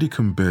 Freddie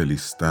can barely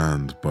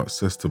stand, but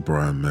says to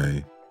Brian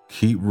May,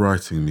 "Keep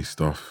writing me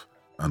stuff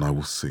and I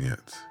will sing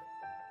it."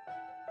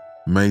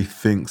 May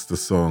thinks the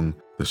song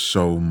 "The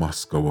Show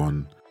Must Go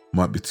On"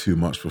 might be too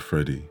much for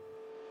Freddie.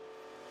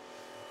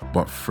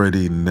 But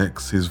Freddie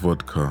necks his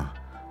vodka,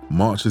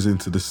 marches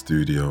into the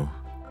studio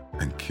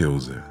and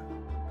kills it.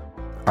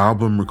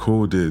 Album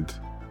recorded,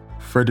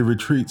 Freddie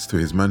retreats to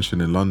his mansion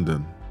in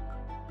London.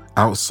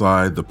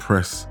 Outside, the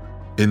press,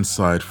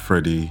 inside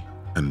Freddie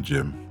and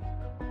Jim.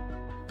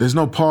 There's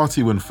no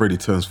party when Freddie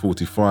turns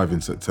 45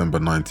 in September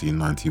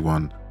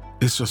 1991.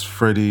 It's just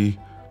Freddie,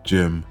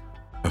 Jim,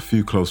 a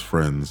few close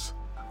friends,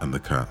 and the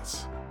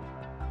cats.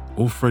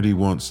 All Freddie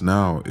wants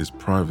now is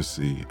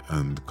privacy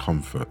and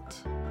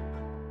comfort.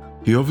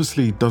 He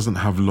obviously doesn't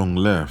have long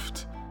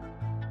left.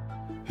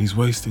 He's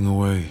wasting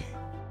away,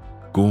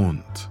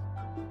 gaunt,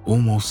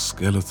 almost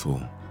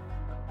skeletal,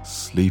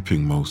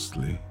 sleeping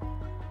mostly.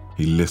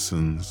 He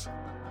listens,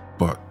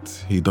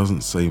 but he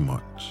doesn't say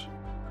much.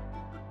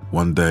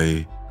 One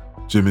day,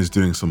 Jim is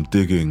doing some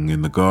digging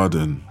in the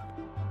garden.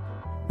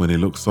 When he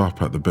looks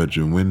up at the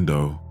bedroom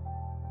window,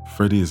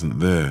 Freddie isn't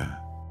there.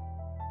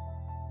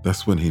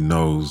 That's when he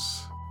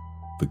knows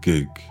the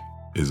gig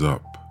is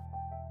up.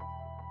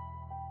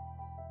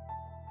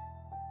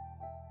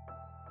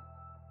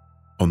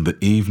 On the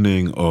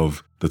evening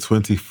of the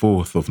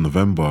 24th of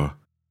November,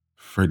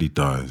 Freddie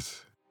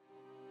dies.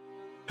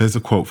 Here's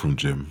a quote from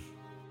Jim.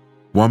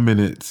 "One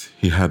minute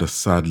he had a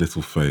sad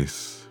little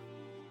face.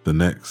 The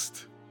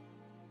next,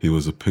 he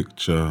was a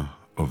picture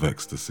of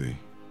ecstasy."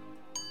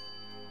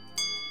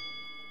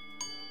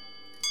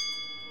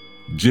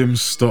 Jim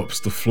stops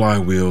the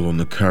flywheel on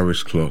the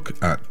carriage clock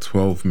at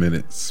 12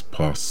 minutes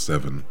past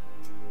 7.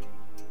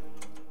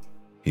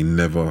 He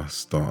never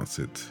starts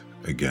it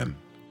again.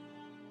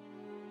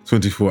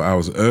 24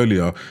 hours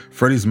earlier,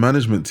 Freddie's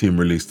management team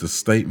released a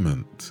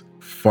statement,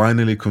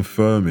 finally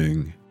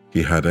confirming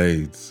he had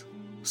AIDS.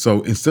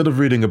 So instead of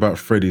reading about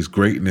Freddie's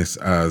greatness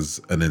as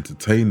an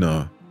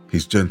entertainer,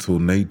 his gentle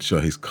nature,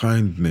 his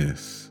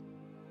kindness,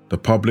 the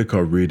public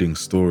are reading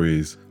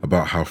stories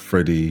about how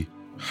Freddie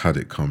had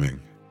it coming.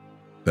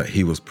 That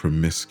he was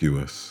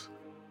promiscuous,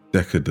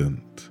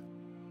 decadent,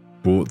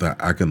 brought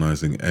that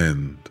agonizing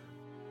end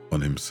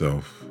on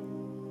himself.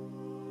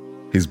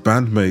 His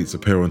bandmates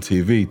appear on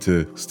TV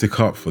to stick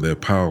up for their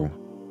pal.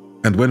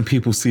 And when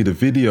people see the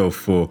video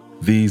for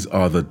 "These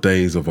Are the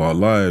Days of Our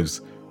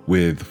Lives,"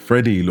 with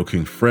Freddie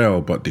looking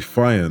frail but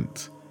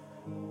defiant,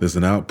 there's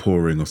an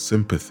outpouring of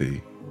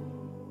sympathy.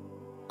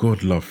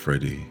 God love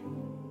Freddie.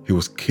 He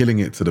was killing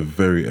it to the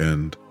very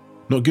end,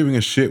 not giving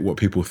a shit what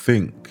people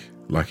think,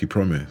 like he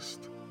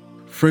promised.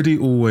 Freddie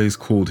always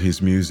called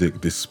his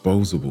music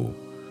disposable,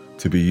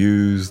 to be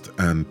used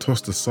and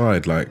tossed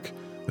aside like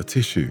a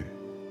tissue.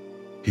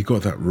 He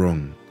got that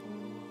wrong.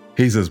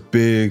 He's as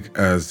big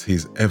as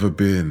he's ever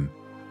been.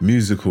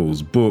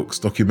 Musicals, books,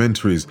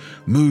 documentaries,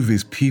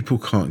 movies, people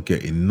can't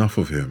get enough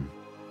of him.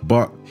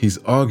 But he's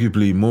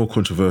arguably more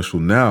controversial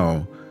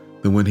now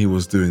than when he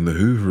was doing the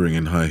hoovering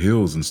in high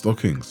heels and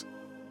stockings.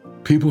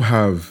 People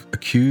have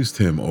accused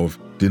him of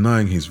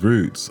denying his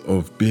roots,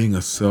 of being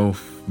a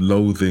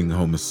self-loathing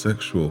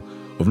homosexual,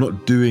 of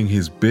not doing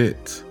his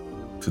bit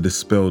to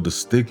dispel the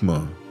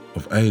stigma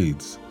of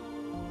AIDS.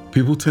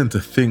 People tend to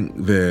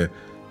think they're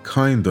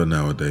kinder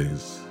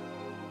nowadays.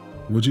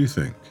 What do you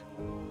think?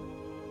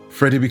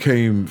 Freddie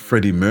became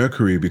Freddie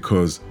Mercury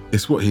because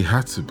it's what he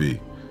had to be.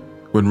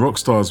 When rock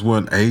stars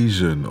weren't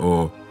Asian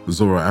or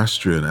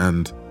Zoroastrian,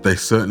 and they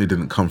certainly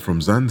didn't come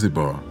from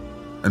Zanzibar.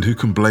 And who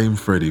can blame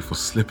Freddie for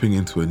slipping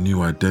into a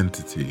new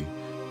identity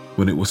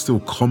when it was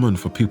still common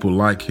for people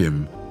like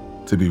him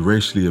to be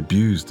racially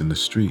abused in the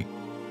street?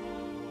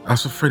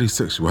 As for Freddie's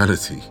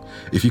sexuality,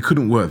 if you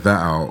couldn't work that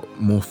out,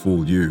 more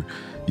fool you.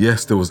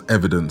 Yes, there was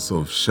evidence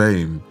of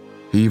shame.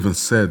 He even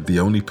said the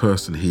only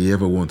person he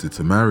ever wanted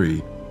to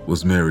marry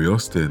was Mary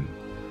Austin.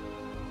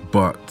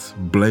 but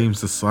blame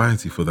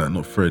society for that,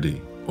 not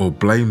Freddie, or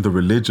blame the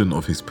religion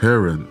of his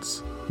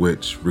parents,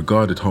 which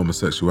regarded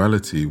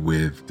homosexuality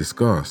with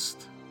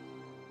disgust.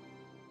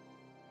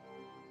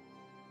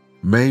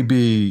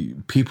 Maybe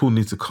people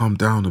need to calm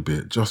down a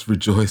bit, just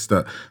rejoice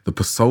that the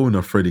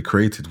persona Freddie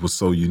created was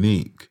so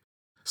unique.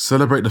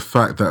 Celebrate the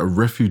fact that a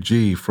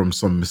refugee from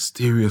some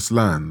mysterious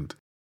land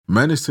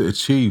managed to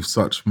achieve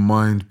such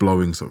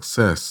mind-blowing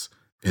success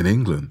in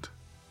England.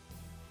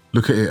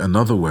 Look at it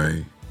another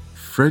way.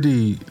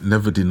 Freddie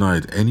never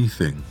denied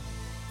anything.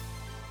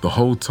 The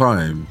whole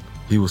time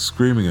he was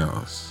screaming at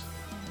us,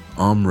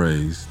 arm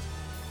raised,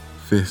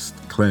 fist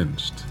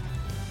clenched.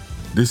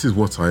 This is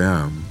what I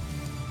am.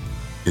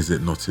 Is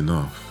it not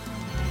enough?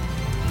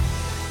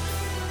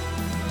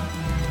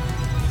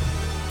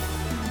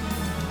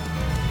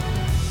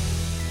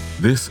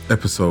 This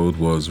episode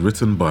was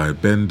written by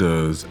Ben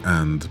Durs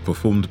and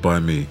performed by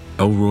me,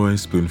 Elroy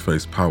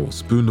Spoonface Powell,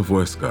 Spoon the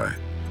Voice Guy.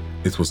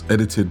 It was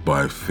edited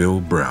by Phil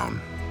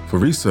Brown. For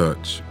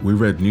research, we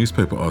read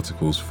newspaper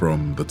articles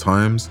from The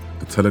Times,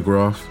 The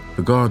Telegraph,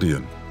 The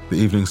Guardian, The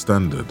Evening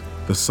Standard,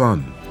 The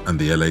Sun, and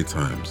The LA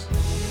Times.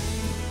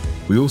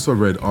 We also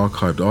read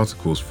archived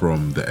articles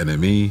from The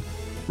NME,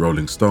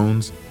 Rolling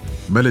Stones,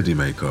 Melody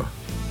Maker,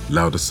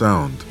 Louder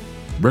Sound,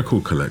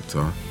 Record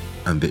Collector,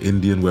 and the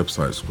Indian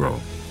website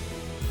Scroll.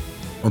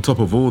 On top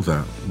of all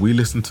that, we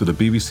listened to the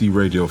BBC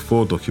Radio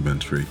 4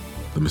 documentary,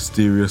 The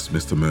Mysterious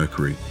Mr.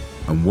 Mercury,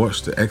 and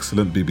watched the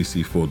excellent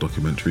BBC 4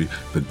 documentary,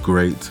 The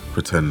Great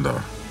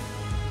Pretender.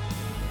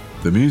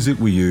 The music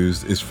we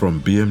used is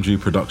from BMG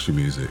Production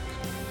Music,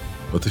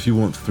 but if you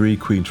want 3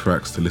 Queen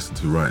tracks to listen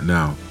to right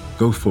now,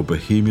 go for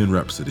Bohemian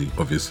Rhapsody,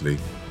 obviously,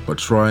 but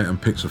try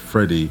and picture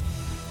Freddie,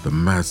 the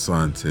mad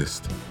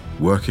scientist,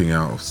 working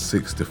out of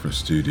 6 different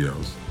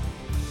studios.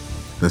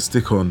 Then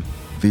stick on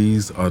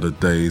These Are the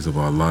Days of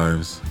Our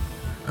Lives,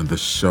 and the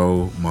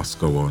show must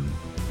go on,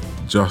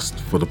 just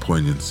for the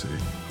poignancy.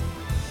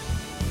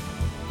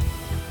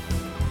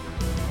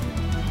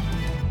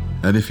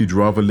 And if you'd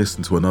rather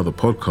listen to another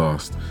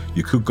podcast,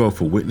 you could go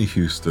for Whitney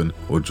Houston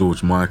or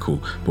George Michael,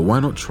 but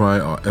why not try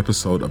our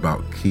episode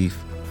about Keith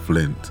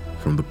Flint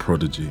from The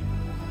Prodigy?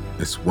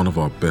 It's one of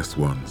our best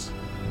ones.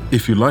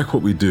 If you like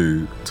what we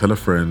do, tell a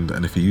friend,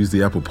 and if you use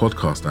the Apple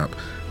Podcast app,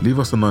 leave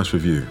us a nice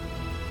review.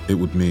 It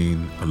would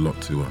mean a lot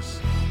to us.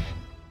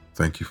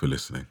 Thank you for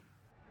listening.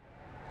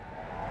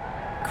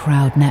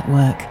 Crowd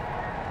Network,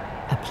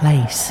 a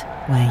place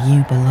where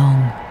you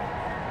belong.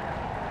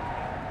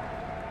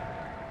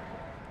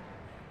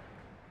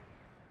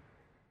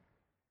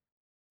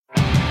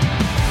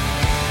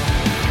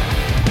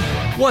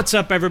 What's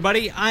up,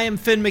 everybody? I am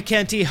Finn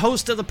McKenty,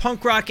 host of the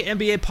Punk Rock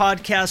NBA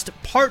podcast,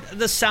 part of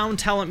the Sound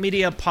Talent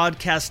Media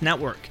Podcast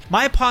Network.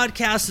 My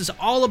podcast is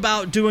all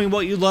about doing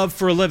what you love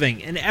for a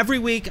living, and every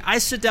week I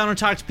sit down and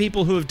talk to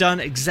people who have done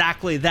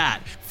exactly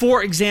that.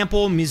 For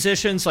example,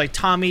 musicians like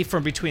Tommy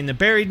from Between the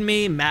Buried and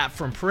Me, Matt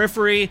from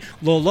Periphery,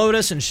 Lil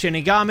Lotus and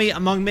Shinigami,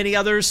 among many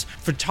others,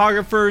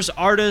 photographers,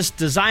 artists,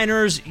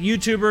 designers,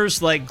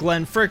 YouTubers like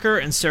Glenn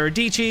Fricker and Sarah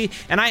Dici,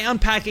 and I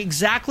unpack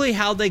exactly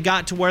how they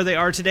got to where they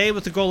are today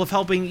with the goal of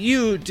helping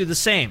you do the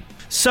same.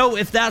 So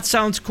if that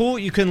sounds cool,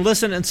 you can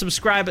listen and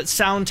subscribe at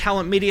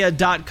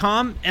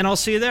soundtalentmedia.com, and I'll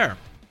see you there.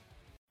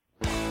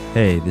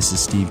 Hey, this is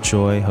Steve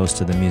Choi,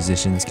 host of the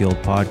Musicians Guild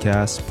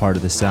podcast, part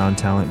of the Sound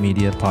Talent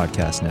Media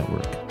Podcast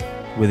Network.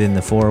 Within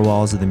the 4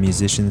 walls of the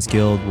Musicians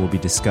Guild, we'll be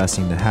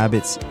discussing the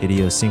habits,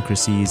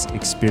 idiosyncrasies,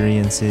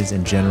 experiences,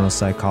 and general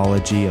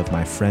psychology of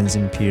my friends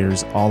and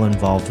peers, all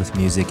involved with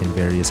music in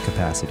various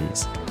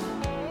capacities.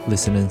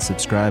 Listen and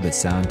subscribe at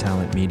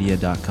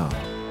soundtalentmedia.com.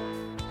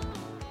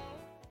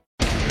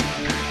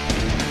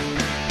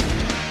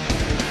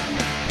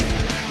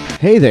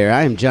 Hey there,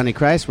 I am Johnny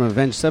Christ from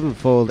Avenged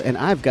Sevenfold, and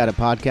I've got a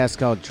podcast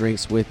called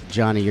Drinks with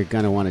Johnny you're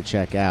going to want to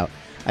check out.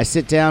 I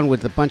sit down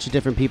with a bunch of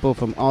different people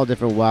from all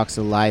different walks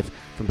of life,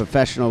 from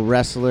professional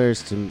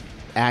wrestlers to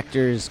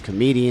actors,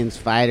 comedians,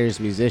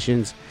 fighters,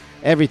 musicians,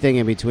 everything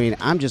in between.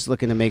 I'm just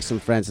looking to make some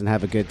friends and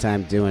have a good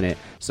time doing it.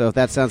 So if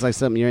that sounds like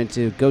something you're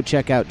into, go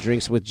check out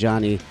Drinks with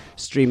Johnny,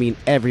 streaming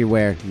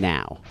everywhere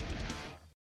now.